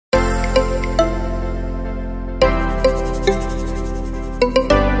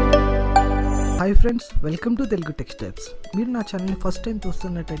Hi friends, welcome to TeluguTechSteps. మీరు నా ఛానల్ని ఫస్ట్ టైం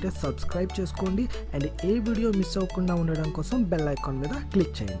చూస్తున్నట్టయితే సబ్స్క్రైబ్ చేసుకోండి అండ్ ఏ వీడియో మిస్ అవ్వకుండా ఉండడం కోసం బెల్ ఐకాన్ మీద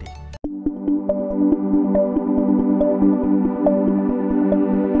క్లిక్ చేయండి.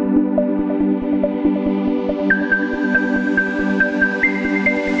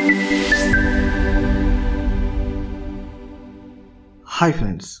 Hi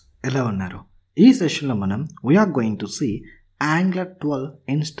friends, ఎలా ఉన్నారు? ఈ సెషన్లో మనం we are going to see Angular 12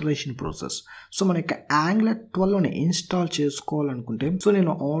 installation process. So మనకి Angular 12 ఇన్స్టాల్ చేసుకోవాలనుకుంటే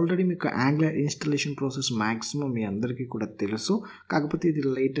నేను ఆల్రెడీ మీకు Angular ఇన్స్టాలేషన్ ప్రాసెస్ మ్యాక్సిమం మీ అందరికీ కూడా తెలుసు, కాకపోతే ఇది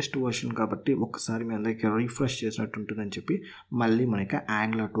లేటెస్ట్ వర్షన్ కాబట్టి ఒకసారి మీ అందరికీ రీఫ్రెష్ చేసినట్టు ఉంటుందని చెప్పి మళ్ళీ మనకి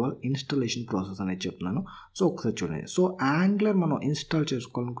Angular 12 ఇన్స్టాలేషన్ ప్రాసెస్ అనేది చెప్తున్నాను. సో ఒకసారి చూడండి. సో Angular మనం ఇన్స్టాల్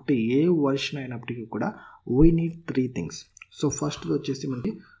చేసుకోవాలనుకుంటే ఏ వర్షన్ అయినప్పటికీ కూడా we need 3 things. So first వచ్చేసి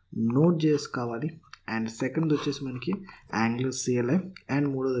మనకి Node.js కావాలి, అండ్ సెకండ్ వచ్చేసి మనకి Angular CLI, అండ్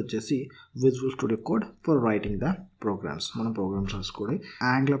మూడోది వచ్చేసి visual studio code for writing the programmes. మనం ప్రోగ్రామ్స్ రాసుకోవాలి.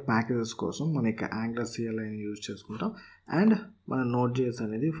 Angular ప్యాకేజెస్ కోసం మనకి Angular CLIని యూజ్ చేసుకుంటాం, అండ్ మన Node.js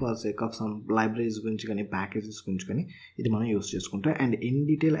అనేది for sake of some libraries గురించి కానీ ప్యాకేజెస్ గురించి కానీ ఇది మనం యూజ్ చేసుకుంటాం. అండ్ ఇన్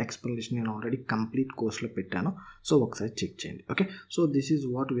డీటెయిల్ ఎక్స్ప్లెనేషన్ నేను ఆల్రెడీ కంప్లీట్ కోర్స్లో పెట్టాను, సో ఒకసారి చెక్ చేయండి. Okay, so this is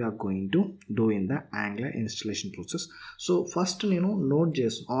what we are going to do in the Angular installation process. So first నేను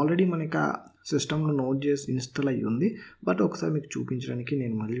Node.js ఆల్రెడీ మనకి సిస్టంలో Node.js ఇన్స్టాల్ అయ్యి ఉంది, బట్ ఒకసారి మీకు చూపించడానికి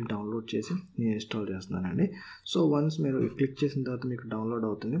నేను మళ్ళీ డౌన్లోడ్ చేసి నేను ఇన్స్టాల్ చేస్తున్నానండి. సో వన్స్ మీరు క్లిక్ చేసిన తర్వాత మీకు డౌన్లోడ్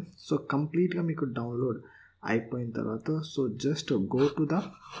అవుతుంది. సో కంప్లీట్గా మీకు డౌన్లోడ్ అయిపోయిన తర్వాత so just go to the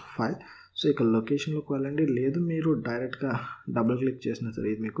file. So ఇక్కడ లొకేషన్లోకి వెళ్ళండి, లేదు మీరు డైరెక్ట్గా డబుల్ క్లిక్ చేసినా సరే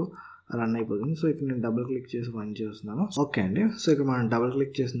ఇది మీకు రన్ అయిపోతుంది. సో ఇక్కడ నేను డబుల్ క్లిక్ చేసి రన్ చేస్తున్నాను. ఓకే అండి, సో ఇక్కడ మనం డబుల్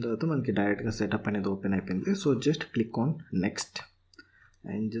క్లిక్ చేసిన తర్వాత మనకి డైరెక్ట్గా సెటప్ అనేది ఓపెన్ అయిపోయింది. So just click on next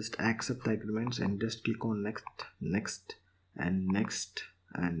and just accept the agreements and just click on next, next and next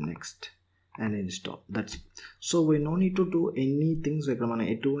and next and install. That's it. So we no need to do anything. So ఇక్కడ మనం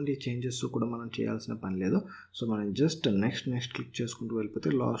ఎటువంటి changes కూడా మనం చేయాల్సిన పని లేదు. So మనం just next click చేసుకుంటూ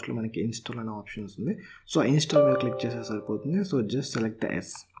వెళ్ళిపోతే లాస్ట్లో మనకి ఇన్స్టాల్ అనే ఆప్షన్ వస్తుంది. సో ఇన్స్టాల్ మీద క్లిక్ చేస్తే సరిపోతుంది. So just select the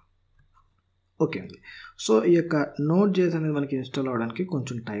yes. Okay అండి, సో ఈ యొక్క Node.js అనేది మనకి ఇన్స్టాల్ అవ్వడానికి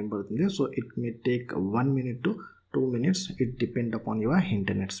కొంచెం టైం పడుతుంది. So it may take 1 minute to 2 minutes. It depends upon your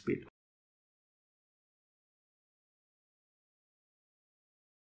internet speed.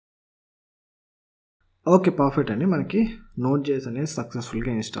 Okay, perfect అండి, మనకి Node.js అనేది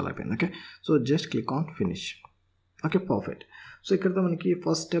సక్సెస్ఫుల్గా ఇన్స్టాల్ అయిపోయింది. Okay, so just click on finish. Okay, perfect. So ఇక్కడతో మనకి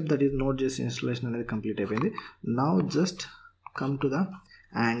first step that is Node.js installation అనేది complete అయిపోయింది. Now just come to the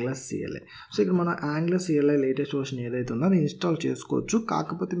Angular CLI. So ఇక్కడ మన Angular CLI లేటెస్ట్ వర్షన్ ఏదైతే ఉందో అది ఇన్స్టాల్ చేసుకోవచ్చు,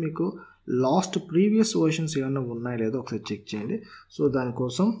 కాకపోతే మీకు లాస్ట్ ప్రీవియస్ వర్షన్స్ ఏమైనా ఉన్నాయో లేదో ఒకసారి చెక్ చేయండి. సో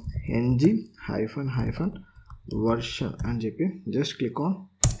దానికోసం ng-version అని చెప్పి just click on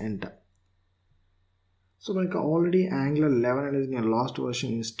enter. So మనకి ఆల్రెడీ Angular 11 అనేది నేను లాస్ట్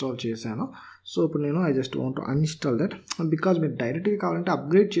వర్షన్ ఇన్స్టాల్ చేశాను. సో ఇప్పుడు నేను I just want to uninstall that, because మీరు డైరెక్ట్గా కావాలంటే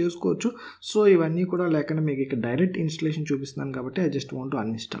అప్గ్రేడ్ చేసుకోవచ్చు. సో ఇవన్నీ కూడా లేకుండా మీకు ఇక్కడ డైరెక్ట్ ఇన్స్టాలేషన్ చూపిస్తున్నాను కాబట్టి I just want to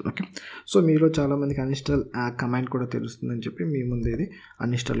uninstall. Okay, so మీలో చాలామందికి అన్ఇన్స్టాల్ కమాండ్ కూడా తెలుస్తుందని చెప్పి మీ ముందు ఇది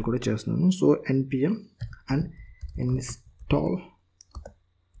అన్ఇన్స్టాల్ కూడా చేస్తున్నాను. So npm uninstall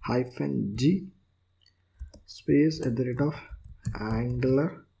 -g space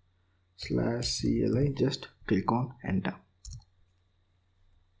 @Angular/CLI. just click on enter.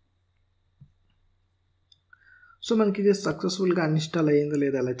 So మనకి ఇది సక్సెస్ఫుల్గా అన్ఇన్స్టాల్ అయ్యిందో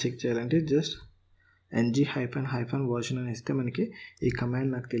లేదా అలా చెక్ చేయాలంటే జస్ట్ ng-version అని ఇస్తే మనకి ఈ కమాండ్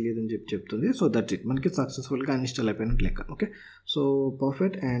నాకు తెలియదు అని చెప్తుంది. సో దట్స్ ఇట్, మనకి సక్సెస్ఫుల్గా అన్ఇన్స్టాల్ అయిపోయినట్టు లెక్క. Okay, so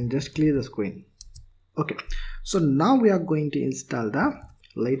perfect, and just clear the screen. Okay, so now we are going to install the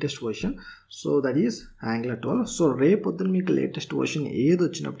latest version. So that is Angular 12. So రేపొద్దున మీకు లేటెస్ట్ వర్షన్ ఏది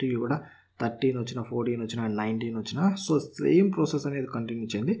వచ్చినప్పటికీ కూడా 13 వచ్చినా 14 వచ్చినా 19 వచ్చినా సో సేమ్ ప్రాసెస్ అనేది కంటిన్యూ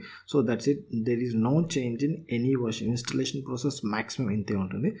చేయండి. So that's it, there is no change in any version. Installation process maximum ఇంతే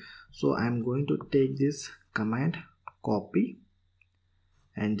ఉంటుంది. So I'm going to take this command, copy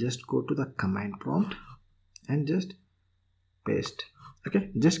and just go to the command prompt and just paste. Okay,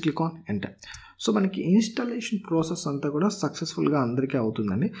 just click on enter. So మనకి installation process అంతా కూడా సక్సెస్ఫుల్గా అందరికీ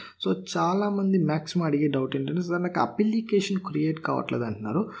అవుతుందండి. So చాలామంది maximum అడిగే డౌట్ ఏంటంటే సార్ నాకు అప్లికేషన్ క్రియేట్ కావట్లేదు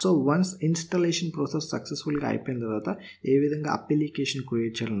అంటున్నారు. సో వన్స్ ఇన్స్టాలేషన్ ప్రాసెస్ సక్సెస్ఫుల్గా అయిపోయిన తర్వాత ఏ విధంగా అప్లికేషన్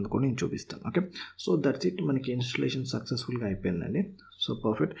క్రియేట్ చేయాలని కూడా నేను చూపిస్తాను. ఓకే, సో దట్స్ ఇట్, మనకి ఇన్స్టాలేషన్ సక్సెస్ఫుల్గా అయిపోయిందండి. So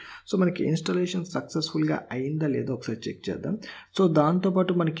perfect. సో మనకి ఇన్స్టాలేషన్ సక్సెస్ఫుల్గా అయిందా లేదో ఒకసారి చెక్ చేద్దాం. సో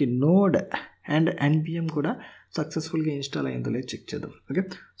దాంతోపాటు మనకి Node అండ్ npm కూడా సక్సెస్ఫుల్గా ఇన్స్టాల్ అయిందో లేదో చెక్ చేద్దాం. Okay,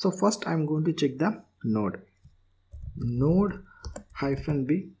 so first I'm going to check the node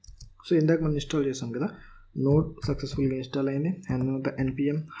 -b. So ఇందాక మనం ఇన్స్టాల్ చేసాం కదా, నోడ్ సక్సెస్ఫుల్గా ఇన్స్టాల్ అయింది. అండ్ తర్వాత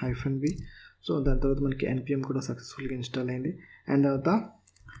npm-v, సో దాని తర్వాత మనకి npm కూడా సక్సెస్ఫుల్గా ఇన్స్టాల్ అయింది. అండ్ తర్వాత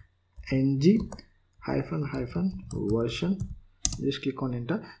ng-version, just click on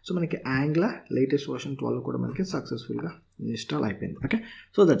enter. So మనకి యాంగులర్ లేటెస్ట్ వర్షన్ 12 కూడా మనకి సక్సెస్ఫుల్గా ఇన్స్టాల్ అయిపోయింది. Okay,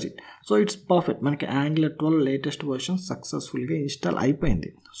 so that's it. So it's perfect, మనకి యాంగులర్ 12 లేటెస్ట్ వర్షన్ సక్సెస్ఫుల్గా ఇన్స్టాల్ అయిపోయింది.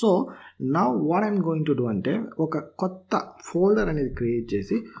 So now what I'm going to do అంటే ఒక కొత్త ఫోల్డర్ అనేది క్రియేట్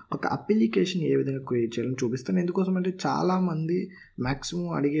చేసి ఒక అప్లికేషన్ ఏ విధంగా క్రియేట్ చేయాలని చూపిస్తాను. ఎందుకోసం అంటే చాలామంది మ్యాక్సిమం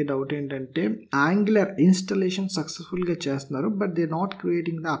అడిగే డౌట్ ఏంటంటే యాంగులర్ ఇన్స్టాలేషన్ సక్సెస్ఫుల్గా చేస్తున్నారు but they not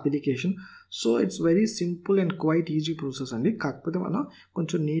creating the application. So it's very simple and quiet easy process అండి. కాకపోతే మనం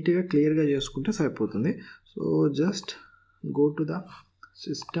కొంచెం నీట్గా క్లియర్గా చేసుకుంటే సరిపోతుంది. So just go to the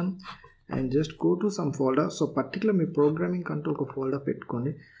system and just go to some folder. So particular me programming కంటూ ఒక ఫోల్డర్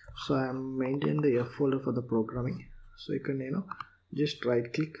పెట్టుకోండి. So I'm maintain the F folder for the programming. So ఇక్కడ నేను just right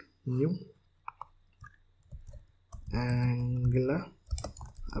click new angular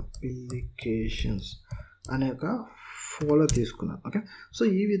applications అనే ఒక folder తీసుకున్నాను. Okay, so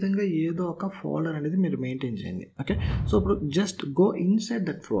ఈ విధంగా ఏదో ఒక ఫోల్డర్ అనేది మీరు మెయింటైన్ చేయండి. ఓకే, సో ఇప్పుడు just go inside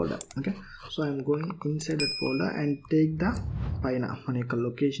that folder. Okay, so I'm going inside that folder and take the పైన మన యొక్క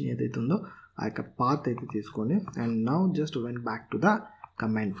లొకేషన్ ఏదైతే ఉందో ఆ యొక్క పాత్ అయితే తీసుకోండి. And now just went back to the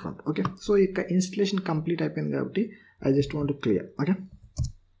command prompt. Okay, so ఈ యొక్క ఇన్స్టలేషన్ కంప్లీట్ అయిపోయింది కాబట్టి I just want to clear. Okay,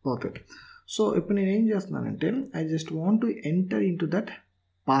 perfect. So ఇప్పుడు నేను ఏం చేస్తున్నానంటే I just want to enter in to that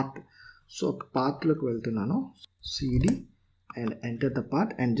path. So ఒక పాత్లోకి వెళ్తున్నాను, cd and enter the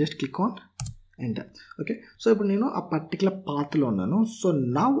path and just click on enter. Okay, so ఇప్పుడు నేను ఆ పర్టికులర్ పాత్లో ఉన్నాను. So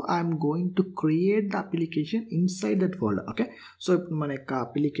now I'm going to create the application inside that folder. Okay, so ఇప్పుడు మన యొక్క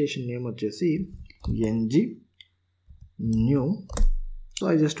application name వచ్చేసి ng-new. So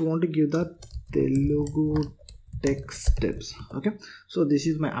I just want to give the TeluguTechSteps. Okay, so this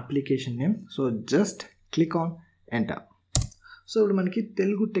is my application name. So just click on enter. So ఇప్పుడు మనకి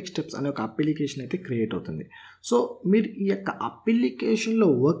TeluguTechSteps అనే ఒక application అయితే create అవుతుంది. సో మీరు ఈ యొక్క అప్లికేషన్లో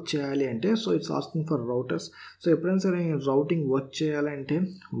వర్క్ చేయాలి అంటే so it's asking for routers. So ఎప్పుడైనా సరే నేను రౌటింగ్ వర్క్ చేయాలంటే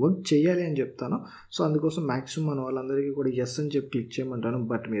వర్క్ చేయాలి అని చెప్తాను. సో అందుకోసం మ్యాక్సిమం మన వాళ్ళందరికీ కూడా ఎస్ అని చెప్పి క్లిక్ చేయమంటాను.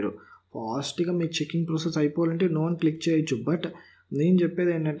 బట్ మీరు ఫాస్ట్గా మీ చెకింగ్ ప్రాసెస్ అయిపోవాలంటే నో అని క్లిక్ చేయొచ్చు. బట్ నేను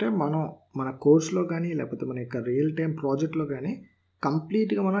చెప్పేది ఏంటంటే మన కోర్స్లో కానీ లేకపోతే మన యొక్క రియల్ టైం ప్రాజెక్ట్లో కానీ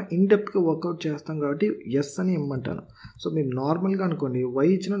కంప్లీట్గా మనం ఇన్డెప్త్గా వర్కౌట్ చేస్తాం కాబట్టి ఎస్ అని ఇమ్మంటాను. సో మీరు నార్మల్గా అనుకోండి వై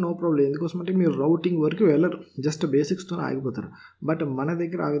ఇచ్చినా నో ప్రాబ్లం. ఎందుకోసం అంటే మీరు రౌటింగ్ వరకు వెళ్ళరు, జస్ట్ బేసిక్స్తో ఆగిపోతారు. బట్ మన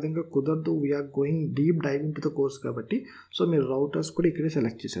దగ్గర ఆ విధంగా కుదరదు. We are going deep dive in to the course కాబట్టి సో మీరు రౌటర్స్ కూడా ఇక్కడే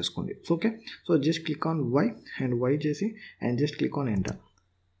సెలెక్ట్ చేసేసుకోండి. Okay, so just click on why and why చేసి and just click on enter.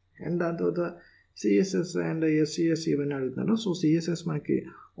 And దాని తర్వాత సిఎస్ఎస్ అండ్ ఎస్సిఎస్ ఇవన్నీ అడుగుతున్నారు. సో సిఎస్ఎస్ మనకి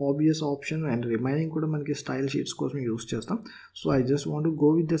ఆబ్వియస్ ఆప్షన్ అండ్ రిమైనింగ్ కూడా మనకి స్టైల్ షీట్స్ కోసం యూస్ చేస్తాం. So I just want to go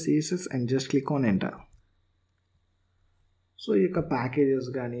with the CSS and just click on enter. So ఈ యొక్క ప్యాకేజెస్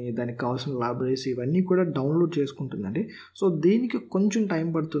కానీ దానికి కావాల్సిన లైబ్రరీస్ ఇవన్నీ కూడా డౌన్లోడ్ చేసుకుంటుందండి. సో దీనికి కొంచెం టైం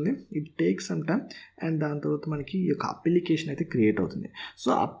పడుతుంది, it take some time. And దాని తర్వాత మనకి ఈ యొక్క అప్లికేషన్ అయితే క్రియేట్ అవుతుంది. సో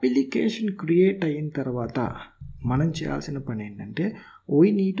అప్లికేషన్ క్రియేట్ అయిన తర్వాత మనం చేయాల్సిన పని ఏంటంటే we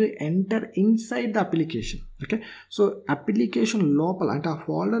need to enter inside the application. Okay, so application లోపల అంటే ఆ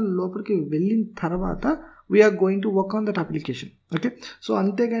ఫోల్డర్ లోపలికి వెళ్ళిన తర్వాత we are going to work on that application. Okay, so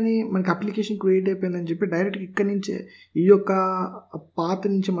అంతేగాని మనకి అప్లికేషన్ క్రియేట్ అయిపోయిందని చెప్పి డైరెక్ట్గా ఇక్కడ నుంచే ఈ యొక్క పాత్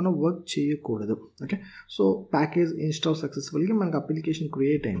నుంచి మనం వర్క్ చేయకూడదు. ఓకే, సో ప్యాకేజ్ ఇన్స్టాల్ సక్సెస్ఫుల్గా మనకి అప్లికేషన్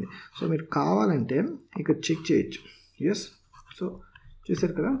క్రియేట్ అయింది. సో మీరు కావాలంటే ఇక్కడ చెక్ చేయొచ్చు. ఎస్, సో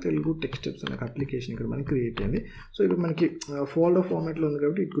చూసారు కదా TeluguTechSteps అనే అప్లికేషన్ ఇక్కడ మనకి క్రియేట్ అయింది. సో ఇక్కడ మనకి ఫోల్డర్ ఫార్మాట్లో ఉంది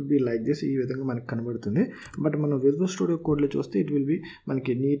కాబట్టి it could be like this, ఈ విధంగా మనకి కనబడుతుంది. బట్ మనం విజువల్ స్టూడియో కోడ్లో చూస్తే ఇట్ విల్ బి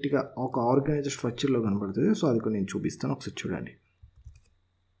మనకి నీట్గా ఒక ఆర్గనైజ్డ్ స్ట్రక్చర్లో కనబడుతుంది. సో అది కూడా నేను చూపిస్తాను, ఒకసారి చూడండి.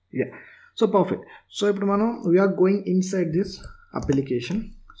 Yeah, so perfect. సో ఇప్పుడు మనం we are going inside this application.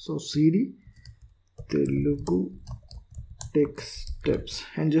 So cd TeluguTechSteps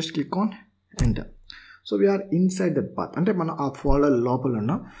and just click on enter. So we are inside that path, అంటే మనం ఆ ఫోల్డర్ లోపల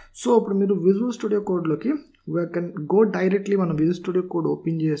ఉన్నాం. సో ఇప్పుడు మీరు visual studio కోడ్లోకి we can go directly మనం విజువల్ స్టూడియో కోడ్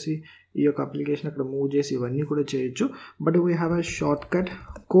ఓపెన్ చేసి ఈ యొక్క అప్లికేషన్ అక్కడ మూవ్ చేసి ఇవన్నీ కూడా చేయొచ్చు. But we have a short cut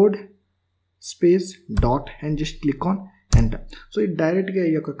code space dot and just click on enter. So ఇది డైరెక్ట్గా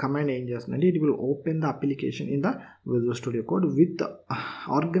ఈ యొక్క కమాండ్ ఏం చేస్తుందంటే it will open the application in the visual studio code with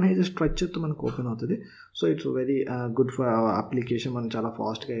organised స్ట్రక్చర్తో మనకు ఓపెన్ అవుతుంది. So it's very good for application. మనం చాలా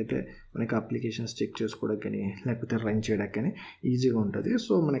ఫాస్ట్గా అయితే మనకి అప్లికేషన్స్ చెక్ చేసుకోవడానికి కానీ లేకపోతే రన్ చేయడానికి కానీ ఈజీగా ఉంటుంది.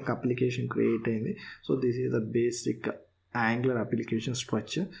 సో మనకి అప్లికేషన్ క్రియేట్ అయింది. So this is the basic angular application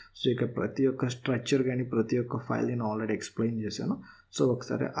structure. So ఇక ప్రతి ఒక్క స్ట్రక్చర్ కానీ ప్రతి ఒక్క ఫైల్ నేను ఆల్రెడీ ఎక్స్ప్లెయిన్ చేశాను. సో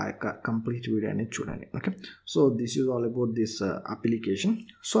ఒకసారి ఆ యొక్క కంప్లీట్ వీడియో అనేది చూడండి. Okay, so this is all about this application.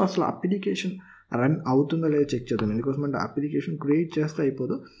 So అసలు అప్లికేషన్ రన్ అవుతుందో లేదో చెక్ చేద్దాం. ఎందుకోసం అంటే అప్లికేషన్ క్రియేట్ చేస్తే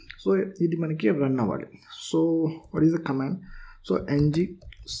అయిపోదు. సో ఇది మనకి రన్ అవ్వాలి. So what is the command? So ng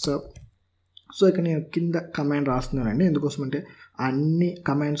sub. So ఇక్కడ నేను కింద కమాండ్ రాస్తున్నానండి. ఎందుకోసం అంటే అన్ని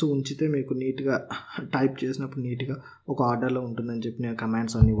కమాండ్స్ ఉంచితే మీకు నీట్గా టైప్ చేసినప్పుడు నీట్గా ఒక ఆర్డర్లో ఉంటుందని చెప్పి నేను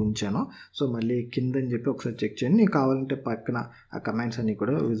కమాండ్స్ అన్నీ ఉంచాను. సో మళ్ళీ కింద అని చెప్పి ఒకసారి చెక్ చేయండి. నీకు కావాలంటే పక్కన ఆ కమాండ్స్ అన్నీ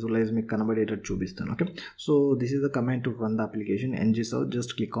కూడా విజువలైజ్ మీకు కనబడేటట్టు చూపిస్తాను. Okay, so this is the command to run the application ng sub.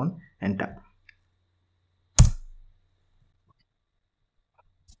 Just click on enter.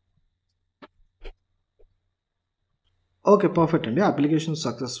 Okay, perfect అండి. అప్లికేషన్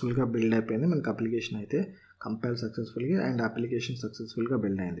సక్సెస్ఫుల్గా బిల్డ్ అయిపోయింది. మనకి అప్లికేషన్ అయితే కంపైల్ సక్సెస్ఫుల్గా అండ్ అప్లికేషన్ సక్సెస్ఫుల్గా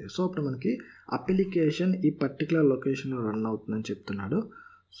బిల్డ్ అయింది. సో ఇప్పుడు మనకి అప్లికేషన్ ఈ పర్టికులర్ లొకేషన్లో రన్ అవుతుందని చెప్తున్నాడు.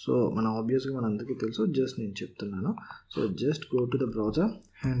 సో మన ఆబ్వియస్గా మన అందరికీ తెలుసు, జస్ట్ నేను చెప్తున్నాను. So just go to the browser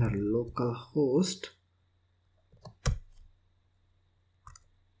and local host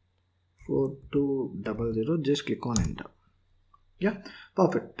 4200. Just click on enter. Yeah,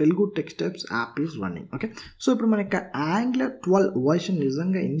 perfect. TeluguTechSteps app is running. Okay, so ఇప్పుడు మన యొక్క Angular 12 వర్షన్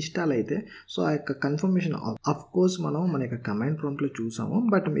నిజంగా ఇన్స్టాల్ అయితే సో ఆ యొక్క కన్ఫర్మేషన్ ఆఫ్ కోర్స్ మనం మన యొక్క కమాండ్ ప్రాంప్ట్లో చూసాము.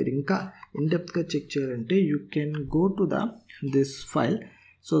 బట్ మీరు ఇంకా ఇన్డెప్త్గా చెక్ చేయాలంటే you can go to this file.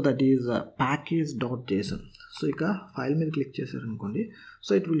 So that is package.json. So ఇక ఫైల్ మీద క్లిక్ చేశారనుకోండి,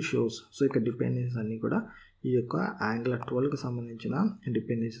 so it will shows. So ఇక డిపెండెన్సీస్ అన్నీ కూడా ఈ యొక్క Angular 12కి సంబంధించిన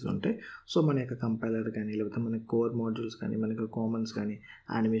డిపెండెన్సీస్ ఉంటాయి. సో మన యొక్క కంపైలర్ కానీ లేకపోతే మన కోర్ మాడ్యూల్స్ కానీ మనకి కామన్స్ కానీ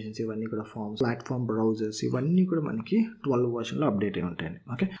యానిమేషన్స్ ఇవన్నీ కూడా ఫార్మ్స్, ప్లాట్ఫామ్ బ్రౌజర్స్ ఇవన్నీ కూడా మనకి 12 వర్షన్లో అప్డేట్ అయి ఉంటాయండి.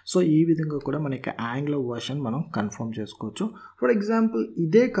 ఓకే, సో ఈ విధంగా కూడా మన యొక్క Angular వర్షన్ మనం కన్ఫర్మ్ చేసుకోవచ్చు. ఫర్ ఎగ్జాంపుల్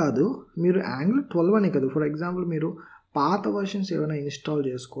ఇదే కాదు, మీరు Angular 12 అనే కాదు, ఫర్ ఎగ్జాంపుల్ మీరు పాత వర్షన్స్ ఏమైనా ఇన్స్టాల్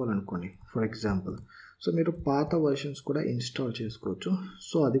చేసుకోవాలనుకోండి. ఫర్ ఎగ్జాంపుల్ సో మీరు పాత వర్షన్స్ కూడా ఇన్స్టాల్ చేసుకోవచ్చు.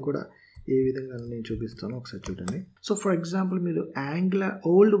 సో అది కూడా ఏ విధంగా నేను చూపిస్తాను, ఒకసారి చూడండి. సో ఫర్ ఎగ్జాంపుల్ మీరు Angular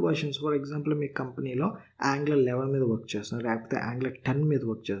old versions, for example మీ కంపెనీలో Angular 11 మీద వర్క్ చేస్తున్నారు, లేకపోతే Angular 10 మీద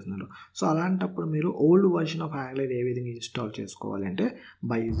వర్క్ చేస్తున్నారు. సో అలాంటప్పుడు మీరు ఓల్డ్ వర్షన్ ఆఫ్ Angular ఏ విధంగా ఇన్స్టాల్ చేసుకోవాలంటే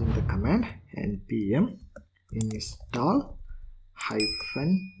by using the command npm install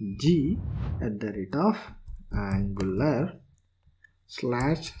 -g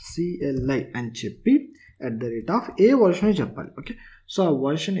 @angular/cli అని చెప్పి @ ఏ వర్షన్ చెప్పాలి. ఓకే, సో ఆ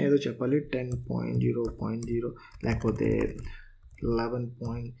వర్షన్ ఏదో చెప్పాలి. 10.0.0 లేకపోతే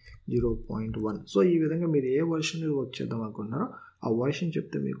 11.0.1. సో ఈ విధంగా మీరు ఏ వర్షన్ మీద వర్క్ చేద్దాం అనుకుంటున్నారో ఆ వర్షన్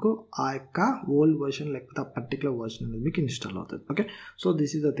చెప్తే మీకు ఆ యొక్క ఓల్డ్ వర్షన్ లేకపోతే ఆ పర్టికులర్ వర్షన్ అనేది మీకు ఇన్స్టాల్ అవుతుంది. Okay, so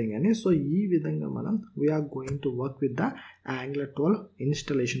this is the thing అని. సో ఈ విధంగా మనం we are going to work with the Angular 12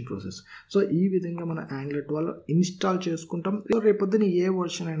 installation process. So ఈ విధంగా మనం Angular 12 ఇన్స్టాల్ చేసుకుంటాం. రేపొద్దున ఏ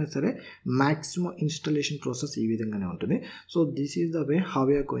వర్షన్ అయినా సరే మ్యాక్సిమం ఇన్స్టాలేషన్ ప్రాసెస్ ఈ విధంగానే ఉంటుంది. So this is the way how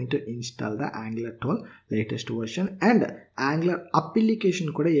we are going to install the Angular 12 latest version and Angular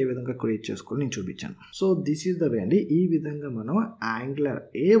application కూడా ఏ విధంగా క్రియేట్ చేసుకోవాలి నేను చూపించాను. So this is the way అండి. ఈ విధంగా మనం Angular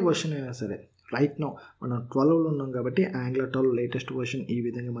ఏ వర్షన్ అయినా సరే రైట్ నౌ మనం 12లో ఉన్నాం కాబట్టి Angular 12 లేటెస్ట్ వర్షన్ ఈ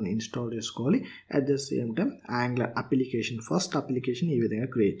విధంగా మనం ఇన్స్టాల్ చేసుకోవాలి. At the same time Angular application first application ఈ విధంగా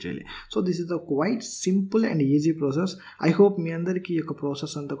క్రియేట్ చేయాలి. So this is the quite simple and easy process. I hope మీ అందరికీ ఈ యొక్క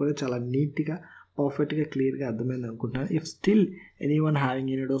ప్రాసెస్ అంతా కూడా చాలా నీట్గా పర్ఫెక్ట్గా క్లియర్గా అర్థమైంది అనుకుంటున్నాను. If still anyone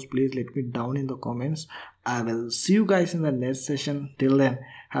having any doubts please let me down in the comments. I will see you guys in the next session. Till then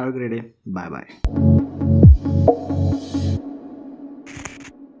have a great day. Bye bye.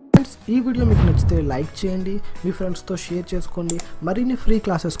 ఈ video మీకు నచ్చితే like చేయండి, మీ ఫ్రెండ్స్తో share చేసుకోండి. మరిన్ని free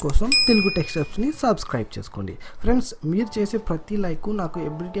classes కోసం TeluguTechStepsని subscribe చేసుకోండి. Friends, మీరు చేసే ప్రతి లైక్ నాకు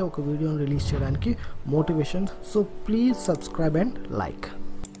ఎవ్రీడే ఒక వీడియోని రిలీజ్ చేయడానికి motivation. So please subscribe and like.